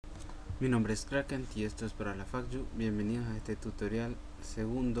Mi nombre es Kraken y esto es ParaLaFakYou. Bienvenidos a este tutorial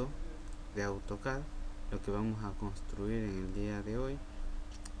segundo de AutoCAD. Lo que vamos a construir en el día de hoy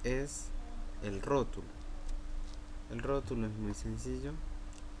es el rótulo. El rótulo es muy sencillo.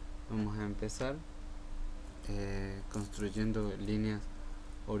 Vamos a empezar construyendo líneas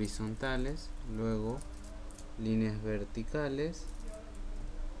horizontales, luego líneas verticales.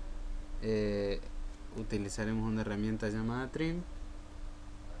 Utilizaremos una herramienta llamada Trim.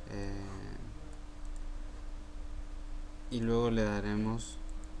 Y luego le daremos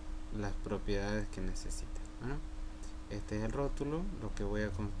las propiedades que necesite. Bueno, este es el rótulo. Lo que voy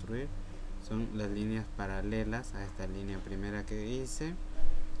a construir son las líneas paralelas a esta línea primera que hice,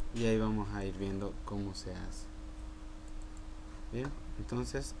 y ahí vamos a ir viendo cómo se hace. Bien,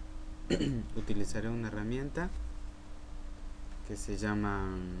 entonces utilizaré una herramienta que se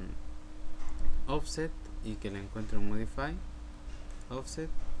llama Offset y que la encuentro en Modify, Offset.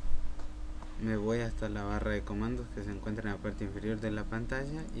 Me voy hasta la barra de comandos que se encuentra en la parte inferior de la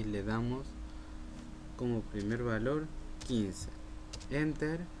pantalla y le damos como primer valor 15.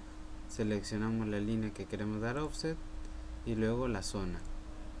 Enter. Seleccionamos la línea que queremos dar offset y luego la zona.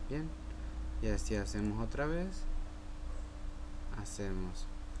 Bien, y así hacemos otra vez. Hacemos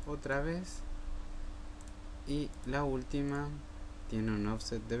otra vez. Y la última tiene un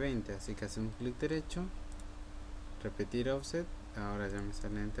offset de 20, así que hacemos clic derecho, repetir offset. Ahora ya me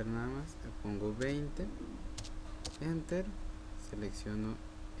sale enter nada más, le pongo 20, enter, selecciono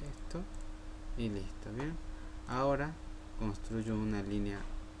esto y listo. Bien, ahora construyo una línea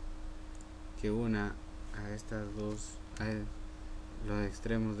que una a estas dos, a los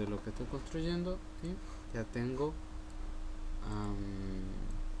extremos de lo que estoy construyendo, y ya tengo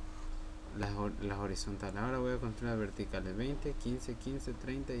las horizontales. Ahora voy a construir las verticales: 20, 15, 15,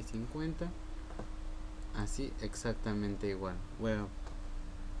 30 y 50. Así exactamente igual. Voy a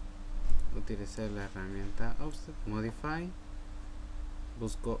utilizar la herramienta Offset, Modify,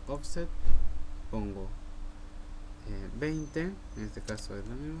 busco Offset, pongo 20, en este caso es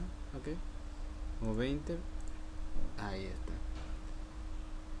la misma, ok, o 20, ahí está.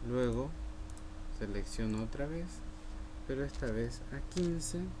 Luego selecciono otra vez, pero esta vez a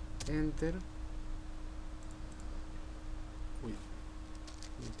 15, enter. Uy,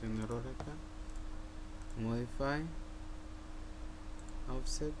 tengo un error acá. Modify,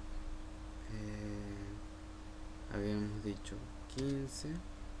 Offset, habíamos dicho 15,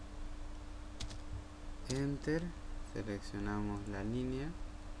 enter, seleccionamos la línea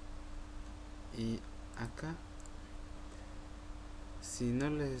y acá, si no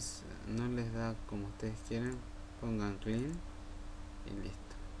les da como ustedes quieren, pongan clean y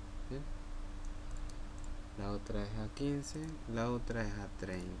listo. ¿Bien? La otra es a 15, la otra es a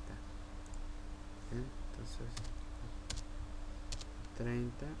 30. ¿Bien? Entonces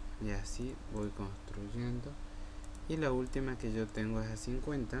 30, y así voy construyendo, y la última que yo tengo es a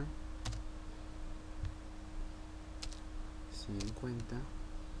 50.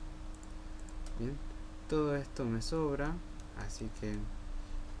 Bien, todo esto me sobra, así que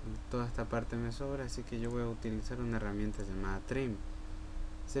toda esta parte me sobra, así que yo voy a utilizar una herramienta llamada Trim.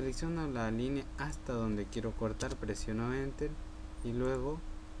 Selecciono la línea hasta donde quiero cortar, presiono enter y luego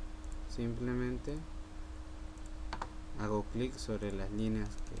simplemente hago clic sobre las líneas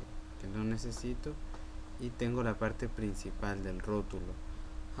que no necesito, y tengo la parte principal del rótulo.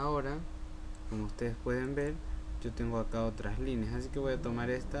 Ahora, como ustedes pueden ver, yo tengo acá otras líneas, así que voy a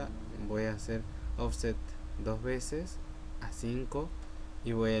tomar esta, voy a hacer offset 2 veces a 5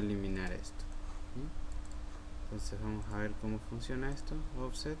 y voy a eliminar esto. Entonces vamos a ver cómo funciona esto.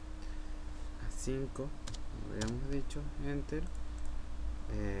 Offset a 5, como habíamos dicho, enter,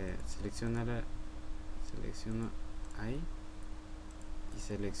 selecciono ahí y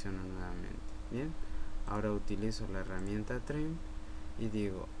selecciono nuevamente. Bien, ahora utilizo la herramienta Trim y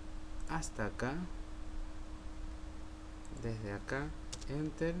digo hasta acá, desde acá,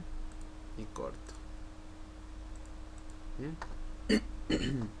 enter y corto. Bien,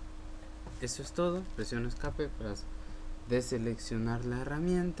 eso es todo. Presiono escape para deseleccionar la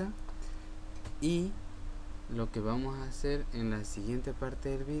herramienta, y lo que vamos a hacer en la siguiente parte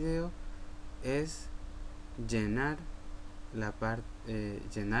del video es llenar la parte,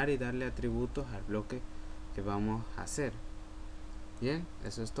 llenar y darle atributos al bloque que vamos a hacer. Bien,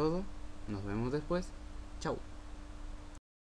 eso es todo. Nos vemos después. Chao.